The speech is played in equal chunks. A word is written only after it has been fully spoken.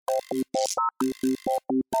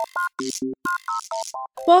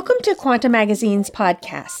Welcome to Quanta Magazine's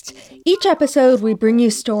podcast. Each episode, we bring you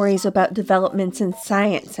stories about developments in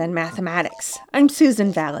science and mathematics. I'm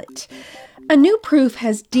Susan Vallet. A new proof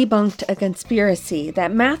has debunked a conspiracy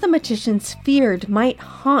that mathematicians feared might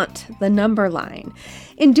haunt the number line.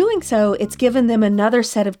 In doing so, it's given them another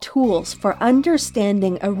set of tools for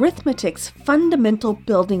understanding arithmetic's fundamental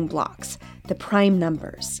building blocks, the prime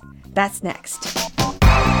numbers. That's next.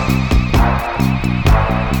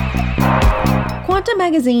 Quanta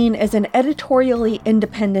Magazine is an editorially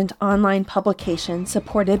independent online publication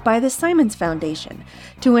supported by the Simons Foundation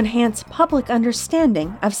to enhance public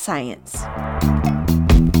understanding of science.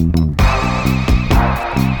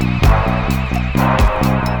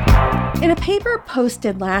 In a paper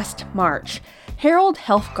posted last March, Harald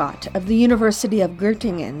Helfgott of the University of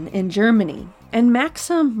Göttingen in Germany and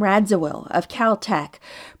Maxim Radziwill of Caltech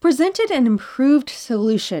presented an improved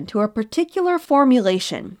solution to a particular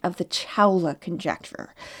formulation of the Chawla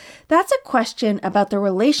conjecture. That's a question about the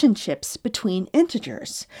relationships between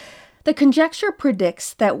integers. The conjecture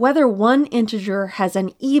predicts that whether one integer has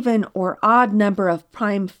an even or odd number of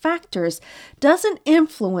prime factors doesn't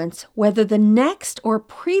influence whether the next or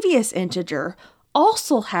previous integer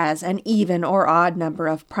also has an even or odd number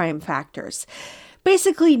of prime factors.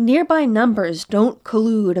 Basically, nearby numbers don't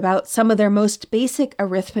collude about some of their most basic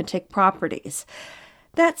arithmetic properties.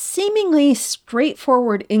 That seemingly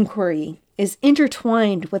straightforward inquiry is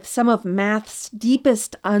intertwined with some of math's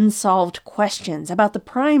deepest unsolved questions about the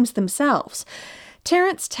primes themselves.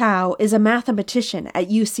 Terence Tao is a mathematician at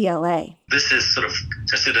UCLA. This is sort of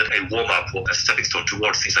considered a warm-up or a stepping stone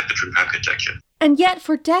towards things like the prime conjecture. And yet,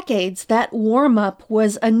 for decades, that warm-up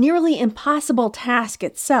was a nearly impossible task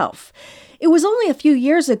itself. It was only a few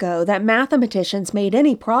years ago that mathematicians made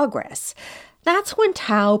any progress. That's when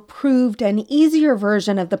Tao proved an easier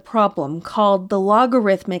version of the problem called the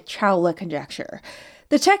logarithmic Chawla conjecture.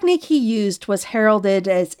 The technique he used was heralded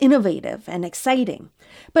as innovative and exciting,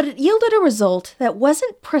 but it yielded a result that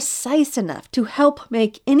wasn't precise enough to help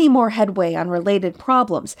make any more headway on related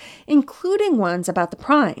problems, including ones about the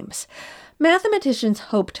primes. Mathematicians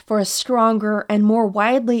hoped for a stronger and more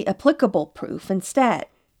widely applicable proof instead.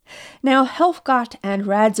 Now, Helfgott and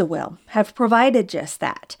Radziwill have provided just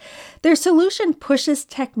that. Their solution pushes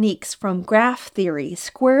techniques from graph theory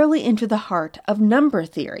squarely into the heart of number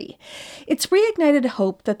theory. It's reignited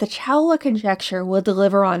hope that the Chawla conjecture will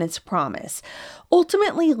deliver on its promise,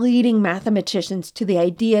 ultimately leading mathematicians to the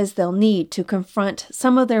ideas they'll need to confront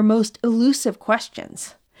some of their most elusive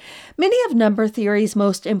questions. Many of number theory's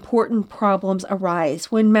most important problems arise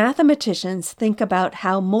when mathematicians think about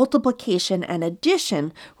how multiplication and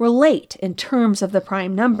addition relate in terms of the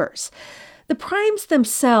prime numbers. The primes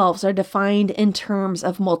themselves are defined in terms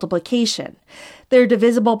of multiplication. They're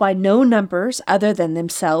divisible by no numbers other than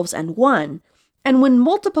themselves and 1, and when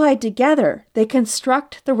multiplied together, they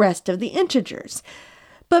construct the rest of the integers.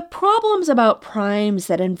 But problems about primes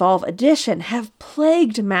that involve addition have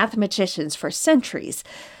plagued mathematicians for centuries.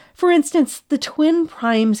 For instance, the twin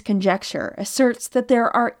primes conjecture asserts that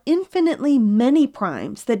there are infinitely many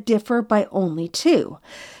primes that differ by only 2.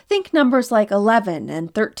 Think numbers like 11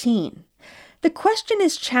 and 13. The question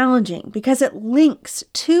is challenging because it links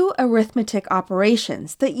two arithmetic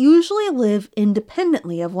operations that usually live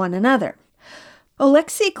independently of one another.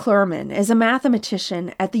 Oleksiy Klurman is a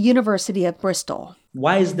mathematician at the University of Bristol.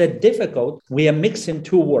 Why is that difficult? We are mixing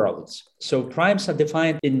two worlds. So primes are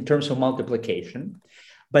defined in terms of multiplication,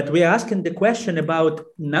 but we are asking the question about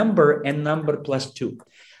number and number plus 2.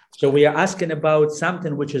 So we are asking about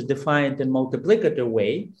something which is defined in multiplicative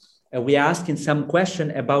way. We are asking some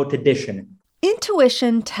question about addition.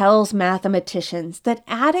 Intuition tells mathematicians that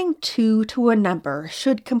adding 2 to a number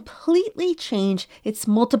should completely change its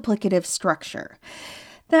multiplicative structure.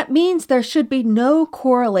 That means there should be no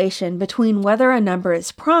correlation between whether a number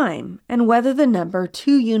is prime and whether the number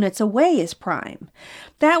 2 units away is prime.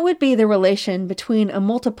 That would be the relation between a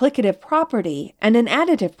multiplicative property and an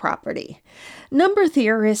additive property. Number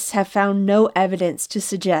theorists have found no evidence to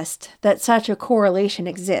suggest that such a correlation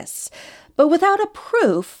exists, but without a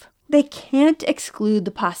proof, they can't exclude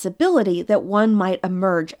the possibility that one might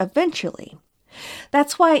emerge eventually.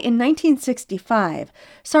 That's why in 1965,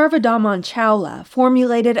 Sarvadaman Chawla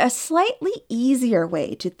formulated a slightly easier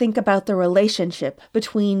way to think about the relationship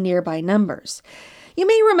between nearby numbers. You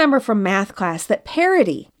may remember from math class that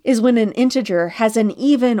parity is when an integer has an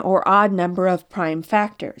even or odd number of prime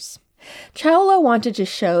factors. Chawla wanted to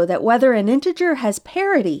show that whether an integer has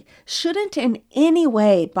parity shouldn't in any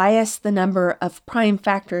way bias the number of prime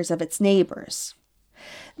factors of its neighbors.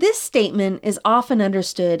 This statement is often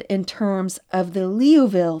understood in terms of the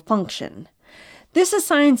Liouville function. This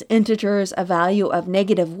assigns integers a value of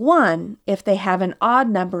 -1 if they have an odd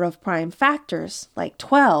number of prime factors, like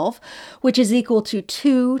 12, which is equal to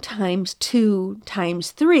 2 times 2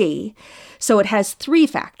 times 3, so it has 3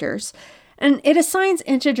 factors, and it assigns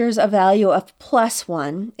integers a value of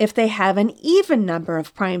 +1 if they have an even number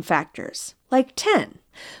of prime factors, like 10,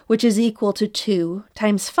 which is equal to 2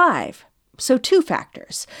 times 5, so 2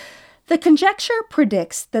 factors. The conjecture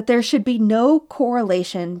predicts that there should be no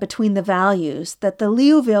correlation between the values that the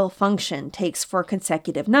Liouville function takes for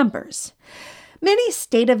consecutive numbers. Many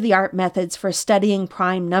state-of-the-art methods for studying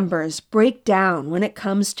prime numbers break down when it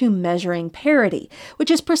comes to measuring parity,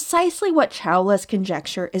 which is precisely what Chawla's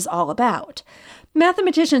conjecture is all about.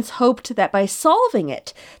 Mathematicians hoped that by solving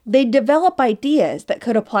it, they'd develop ideas that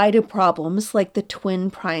could apply to problems like the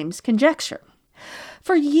twin primes conjecture.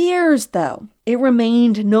 For years, though, it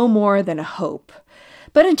remained no more than a hope.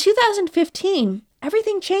 But in 2015,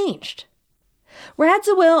 everything changed.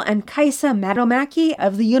 Radziwill and Kaisa Matomäki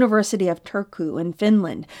of the University of Turku in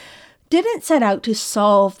Finland didn't set out to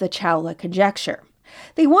solve the Chawla conjecture.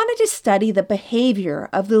 They wanted to study the behavior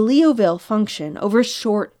of the Liouville function over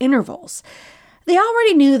short intervals. They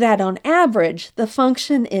already knew that on average, the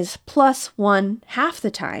function is +1 half the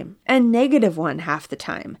time and -1 half the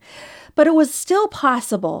time. But it was still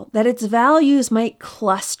possible that its values might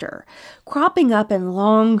cluster, cropping up in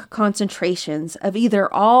long concentrations of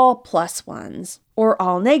either all +1s or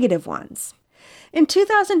all -1s. In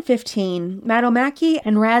 2015, Matomäki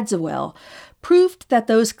and Radziwill proved that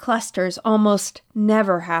those clusters almost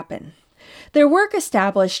never happen. Their work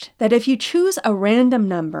established that if you choose a random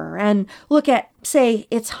number and look at, say,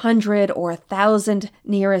 its 100 or 1,000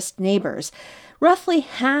 nearest neighbors, roughly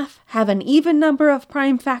half have an even number of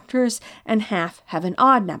prime factors and half have an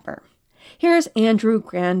odd number. Here's Andrew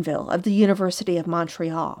Granville of the University of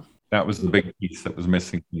Montreal. That was the big piece that was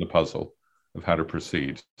missing from the puzzle of how to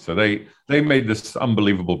proceed. So they made this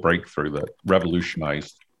unbelievable breakthrough that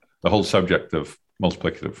revolutionized the whole subject of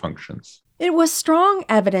multiplicative functions. It was strong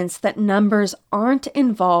evidence that numbers aren't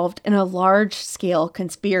involved in a large-scale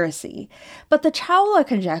conspiracy, but the Chawla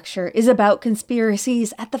conjecture is about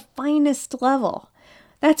conspiracies at the finest level.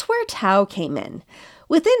 That's where Tao came in.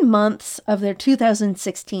 Within months of their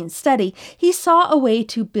 2016 study, he saw a way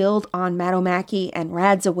to build on Matomäki and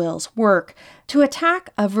Radziwill's work to attack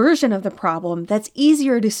a version of the problem that's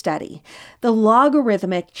easier to study, the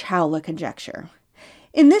logarithmic Chawla conjecture.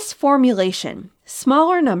 In this formulation,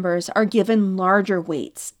 smaller numbers are given larger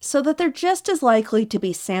weights so that they're just as likely to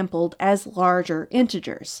be sampled as larger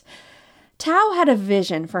integers. Tao had a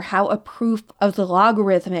vision for how a proof of the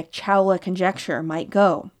logarithmic Chawla conjecture might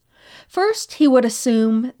go. First, he would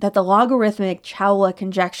assume that the logarithmic Chawla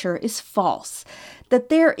conjecture is false, that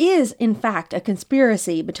there is, in fact, a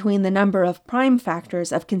conspiracy between the number of prime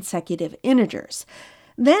factors of consecutive integers.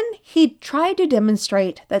 Then he'd try to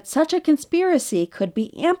demonstrate that such a conspiracy could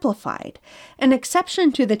be amplified. An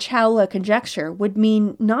exception to the Chawla conjecture would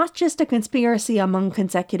mean not just a conspiracy among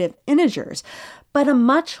consecutive integers, but a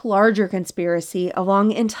much larger conspiracy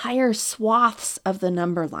along entire swaths of the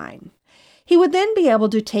number line. He would then be able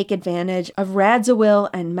to take advantage of Radziwill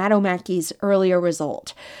and Matomäki's earlier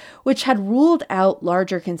result, which had ruled out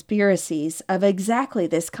larger conspiracies of exactly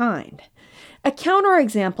this kind. A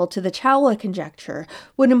counterexample to the Chawla conjecture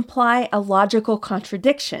would imply a logical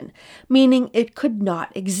contradiction, meaning it could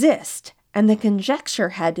not exist, and the conjecture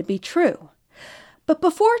had to be true. But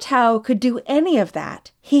before Tao could do any of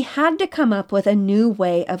that, he had to come up with a new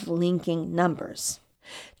way of linking numbers.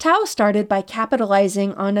 Tao started by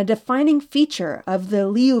capitalizing on a defining feature of the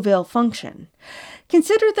Liouville function.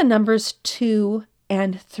 Consider the numbers 2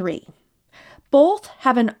 and 3. Both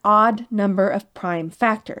have an odd number of prime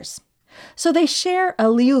factors, so they share a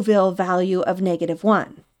Liouville value of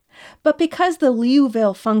 -1. But because the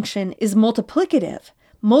Liouville function is multiplicative,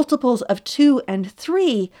 multiples of 2 and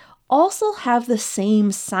 3 also have the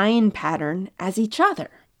same sign pattern as each other.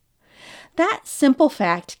 That simple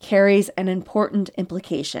fact carries an important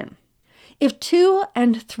implication. If 2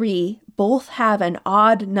 and 3 both have an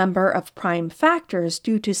odd number of prime factors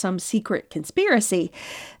due to some secret conspiracy,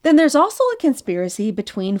 then there's also a conspiracy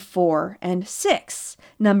between 4 and 6,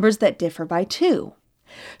 numbers that differ by 2.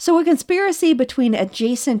 So a conspiracy between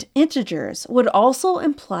adjacent integers would also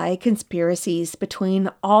imply conspiracies between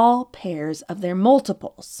all pairs of their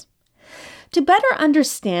multiples. To better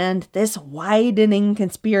understand this widening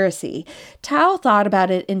conspiracy, Tao thought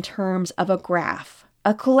about it in terms of a graph,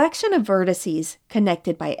 a collection of vertices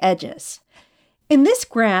connected by edges. In this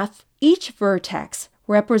graph, each vertex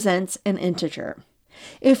represents an integer.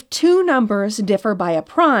 If two numbers differ by a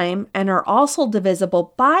prime and are also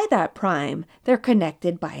divisible by that prime, they're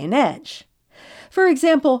connected by an edge. For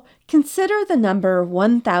example, consider the number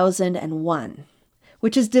 1001,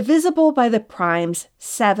 which is divisible by the primes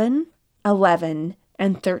 7, 11,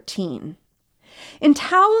 and 13. In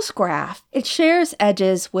Tao's graph, it shares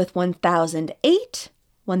edges with 1008,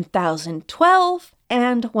 1012,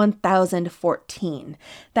 and 1014,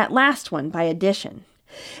 that last one by addition.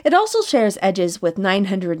 It also shares edges with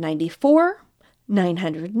 994,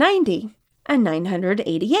 990, and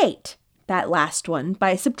 988, that last one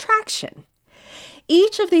by subtraction.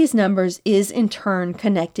 Each of these numbers is in turn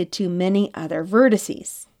connected to many other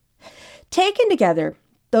vertices. Taken together,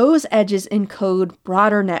 those edges encode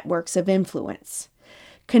broader networks of influence.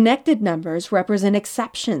 Connected numbers represent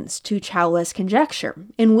exceptions to Chowla's conjecture,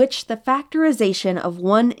 in which the factorization of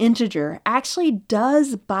one integer actually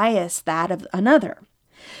does bias that of another.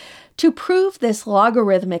 To prove this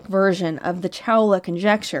logarithmic version of the Chowla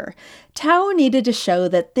conjecture, Tao needed to show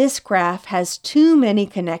that this graph has too many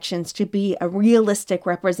connections to be a realistic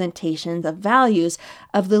representation of values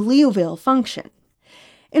of the Liouville function.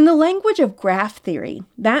 In the language of graph theory,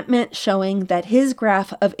 that meant showing that his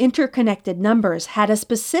graph of interconnected numbers had a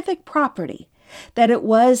specific property, that it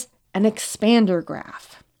was an expander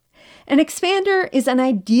graph. An expander is an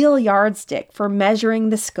ideal yardstick for measuring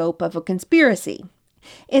the scope of a conspiracy.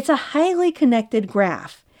 It's a highly connected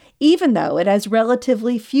graph, even though it has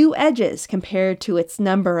relatively few edges compared to its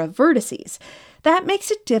number of vertices. That makes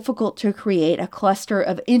it difficult to create a cluster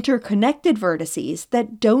of interconnected vertices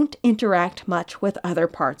that don't interact much with other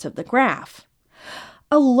parts of the graph.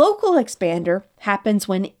 A local expander happens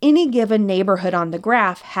when any given neighborhood on the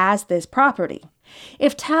graph has this property.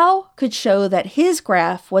 If Tao could show that his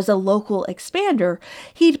graph was a local expander,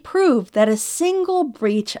 he'd prove that a single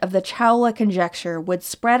breach of the Chowla conjecture would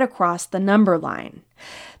spread across the number line.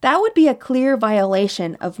 That would be a clear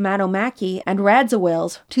violation of Manomaki and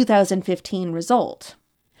Radziwill's 2015 result.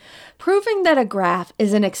 Proving that a graph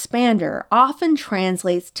is an expander often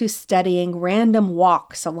translates to studying random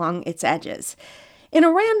walks along its edges. In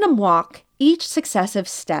a random walk, each successive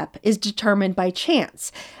step is determined by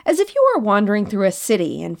chance, as if you were wandering through a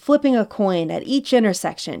city and flipping a coin at each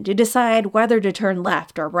intersection to decide whether to turn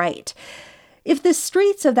left or right. If the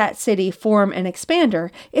streets of that city form an expander,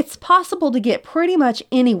 it's possible to get pretty much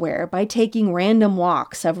anywhere by taking random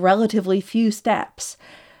walks of relatively few steps.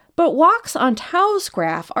 But walks on Tao's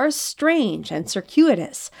graph are strange and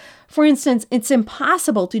circuitous. For instance, it's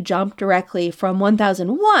impossible to jump directly from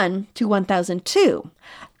 1001 to 1002.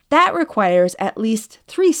 That requires at least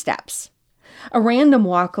 3 steps. A random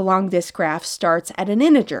walk along this graph starts at an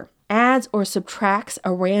integer, adds or subtracts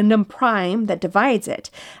a random prime that divides it,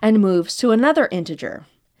 and moves to another integer.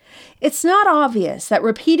 It's not obvious that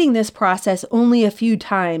repeating this process only a few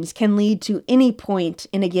times can lead to any point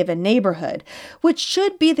in a given neighborhood, which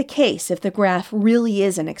should be the case if the graph really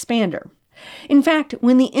is an expander. In fact,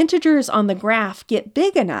 when the integers on the graph get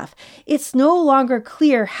big enough, it's no longer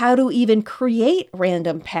clear how to even create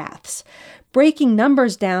random paths. Breaking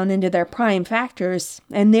numbers down into their prime factors,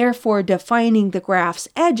 and therefore defining the graph's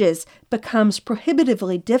edges, becomes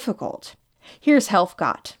prohibitively difficult. Here's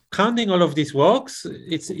Helfgott. Counting all of these walks,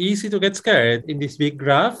 it's easy to get scared in this big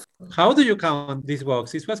graph. How do you count these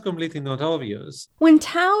walks? This was completely not obvious. When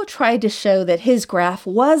Tao tried to show that his graph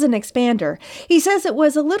was an expander, he says it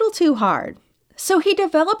was a little too hard. So he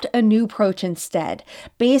developed a new approach instead,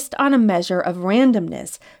 based on a measure of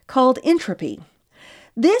randomness called entropy.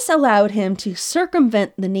 This allowed him to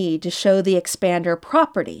circumvent the need to show the expander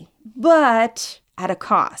property, but at a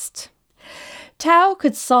cost. Tao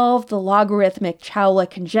could solve the logarithmic Chowla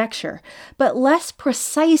conjecture, but less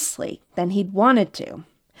precisely than he'd wanted to.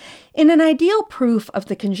 In an ideal proof of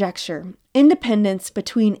the conjecture, independence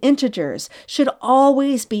between integers should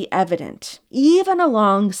always be evident, even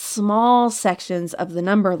along small sections of the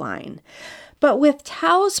number line. But with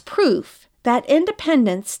Tao's proof, that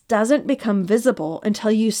independence doesn't become visible until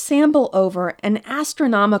you sample over an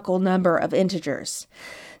astronomical number of integers.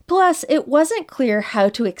 Plus, it wasn't clear how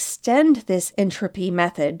to extend this entropy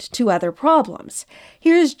method to other problems.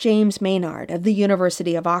 Here's James Maynard of the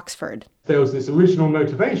University of Oxford. There was this original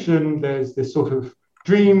motivation, there's this sort of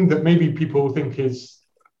dream that maybe people think is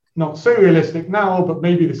not so realistic now, but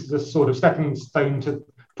maybe this is a sort of stepping stone to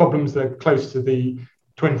problems that are close to the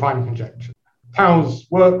twin prime conjecture. Tao's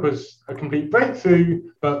work was a complete breakthrough,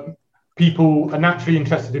 but people are naturally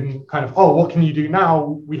interested in kind of, what can you do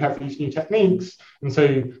now? We have these new techniques. And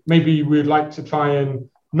so maybe we'd like to try and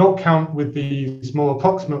not count with these more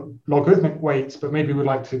approximate logarithmic weights, but maybe we'd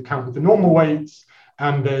like to count with the normal weights.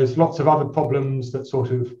 And there's lots of other problems that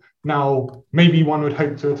sort of now maybe one would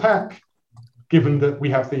hope to attack, given that we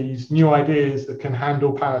have these new ideas that can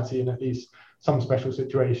handle parity in at least some special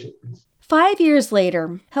situations. 5 years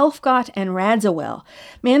later, Helfgott and Radziwill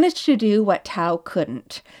managed to do what Tau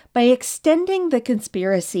couldn't by extending the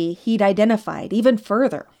conspiracy he'd identified even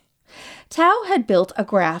further. Tau had built a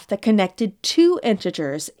graph that connected two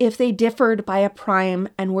integers if they differed by a prime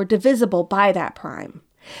and were divisible by that prime.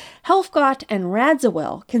 Helfgott and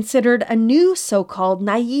Radziwill considered a new so-called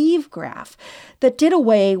naive graph that did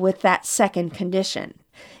away with that second condition.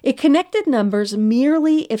 It connected numbers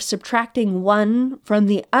merely if subtracting one from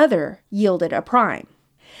the other yielded a prime.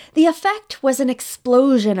 The effect was an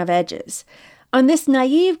explosion of edges. On this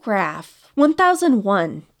naive graph,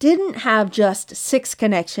 1001 didn't have just 6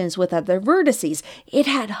 connections with other vertices, it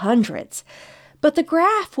had hundreds. But the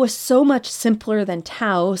graph was so much simpler than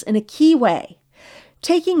Tau's in a key way.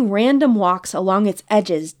 Taking random walks along its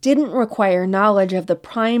edges didn't require knowledge of the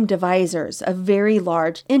prime divisors of very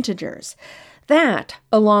large integers. That,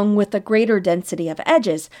 along with the greater density of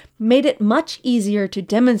edges, made it much easier to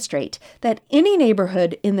demonstrate that any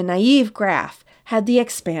neighborhood in the naive graph had the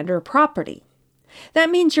expander property. That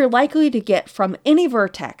means you're likely to get from any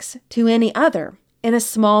vertex to any other in a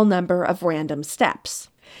small number of random steps.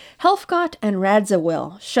 Helfgott and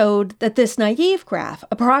Radziwill showed that this naive graph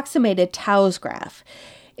approximated Tau's graph.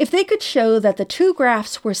 If they could show that the two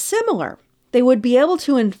graphs were similar, they would be able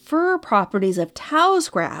to infer properties of Tau's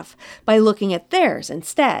graph by looking at theirs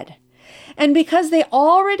instead. And because they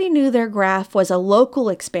already knew their graph was a local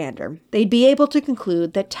expander, they'd be able to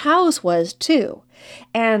conclude that Tau's was too.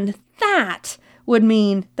 And that would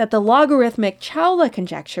mean that the logarithmic Chawla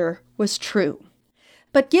conjecture was true.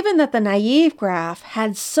 But given that the naive graph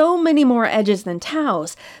had so many more edges than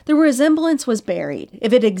Tau's, the resemblance was buried,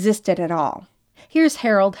 if it existed at all. Here's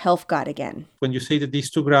Harold Helfgott again. When you say that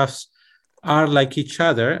these two graphs are like each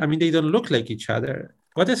other, I mean, they don't look like each other.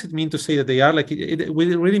 What does it mean to say that they are like it? It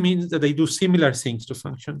really means that they do similar things to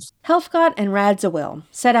functions. Helfgott and Radziwill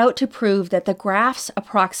set out to prove that the graphs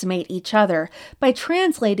approximate each other by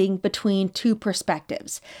translating between two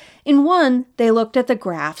perspectives. In one, they looked at the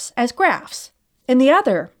graphs as graphs. In the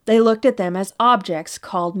other, they looked at them as objects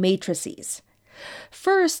called matrices.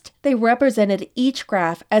 First, they represented each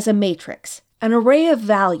graph as a matrix, an array of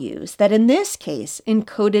values that in this case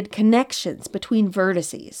encoded connections between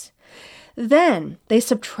vertices. Then they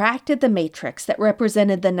subtracted the matrix that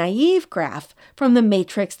represented the naive graph from the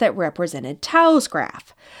matrix that represented Tau's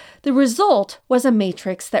graph. The result was a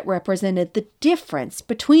matrix that represented the difference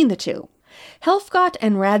between the two. Helfgott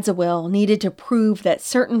and Radziwill needed to prove that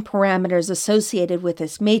certain parameters associated with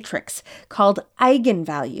this matrix, called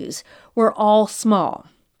eigenvalues, were all small.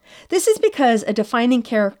 This is because a defining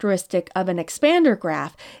characteristic of an expander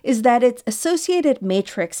graph is that its associated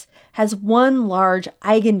matrix has one large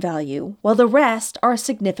eigenvalue, while the rest are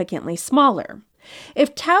significantly smaller.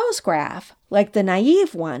 If Tau's graph, like the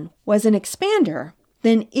naive one, was an expander,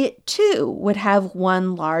 then it too would have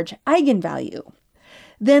one large eigenvalue.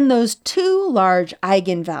 Then those two large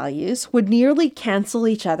eigenvalues would nearly cancel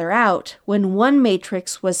each other out when one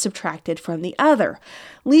matrix was subtracted from the other,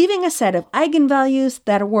 leaving a set of eigenvalues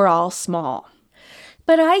that were all small.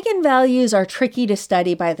 But eigenvalues are tricky to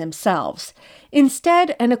study by themselves.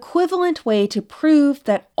 Instead, an equivalent way to prove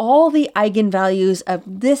that all the eigenvalues of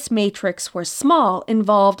this matrix were small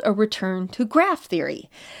involved a return to graph theory.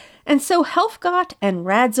 And so Helfgott and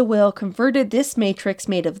Radziwill converted this matrix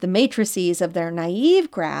made of the matrices of their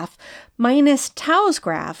naive graph minus Tau's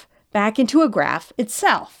graph back into a graph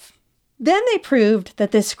itself. Then they proved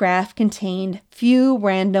that this graph contained few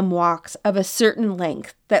random walks of a certain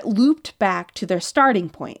length that looped back to their starting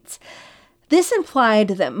points. This implied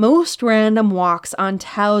that most random walks on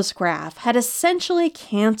Tau's graph had essentially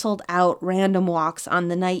canceled out random walks on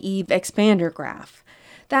the naive expander graph.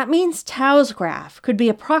 That means Tau's graph could be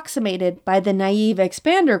approximated by the naive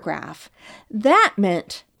expander graph. That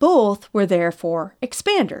meant both were therefore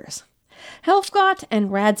expanders. Helfgott and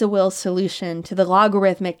Radziwill's solution to the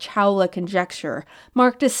logarithmic Chawla conjecture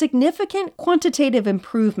marked a significant quantitative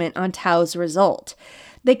improvement on Tau's result.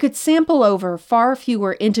 They could sample over far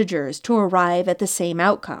fewer integers to arrive at the same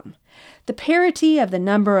outcome. The parity of the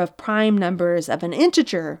number of prime numbers of an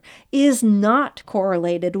integer is not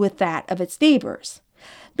correlated with that of its neighbors.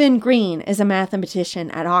 Ben Green is a mathematician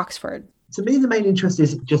at Oxford. To me, the main interest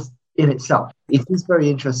is just in itself. It is very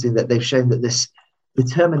interesting that they've shown that this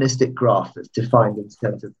deterministic graph that's defined in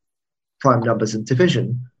terms of prime numbers and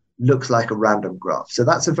division looks like a random graph. So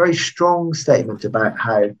that's a very strong statement about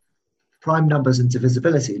how prime numbers and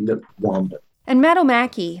divisibility look random. And Matt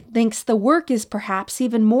O'Mackey thinks the work is perhaps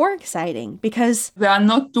even more exciting because there are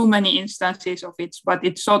not too many instances of it, but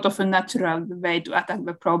it's sort of a natural way to attack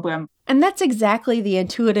the problem. And that's exactly the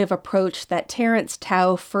intuitive approach that Terence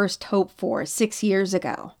Tao first hoped for 6 years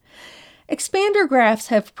ago. Expander graphs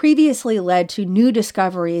have previously led to new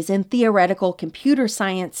discoveries in theoretical computer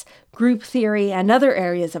science, group theory, and other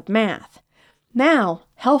areas of math. Now,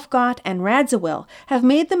 Helfgott and Radziwill have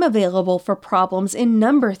made them available for problems in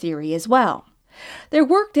number theory as well. Their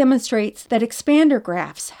work demonstrates that expander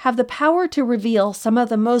graphs have the power to reveal some of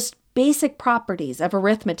the most basic properties of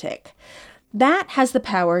arithmetic. That has the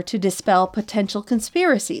power to dispel potential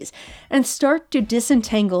conspiracies and start to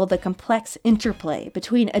disentangle the complex interplay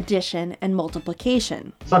between addition and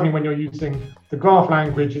multiplication. Suddenly, when you're using the graph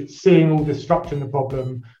language, it's seeing all this structure in the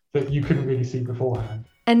problem that you couldn't really see beforehand.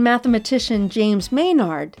 And mathematician James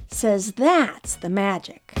Maynard says that's the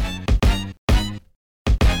magic.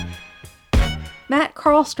 Matt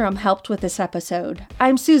Karlstrom helped with this episode.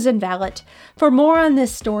 I'm Susan Vallet. For more on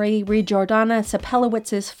this story, read Jordana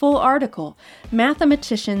Sepelewitz's full article,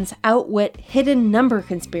 Mathematicians Outwit Hidden Number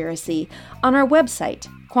Conspiracy, on our website,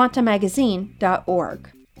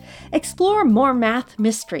 quantamagazine.org. Explore more math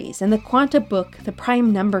mysteries in the Quanta book, The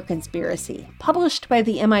Prime Number Conspiracy, published by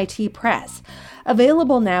the MIT Press,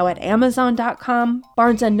 available now at Amazon.com,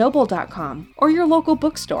 BarnesandNoble.com, or your local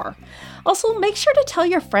bookstore. Also, make sure to tell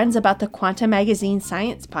your friends about the Quanta Magazine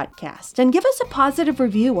Science Podcast and give us a positive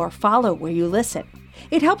review or follow where you listen.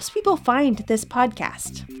 It helps people find this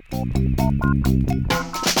podcast.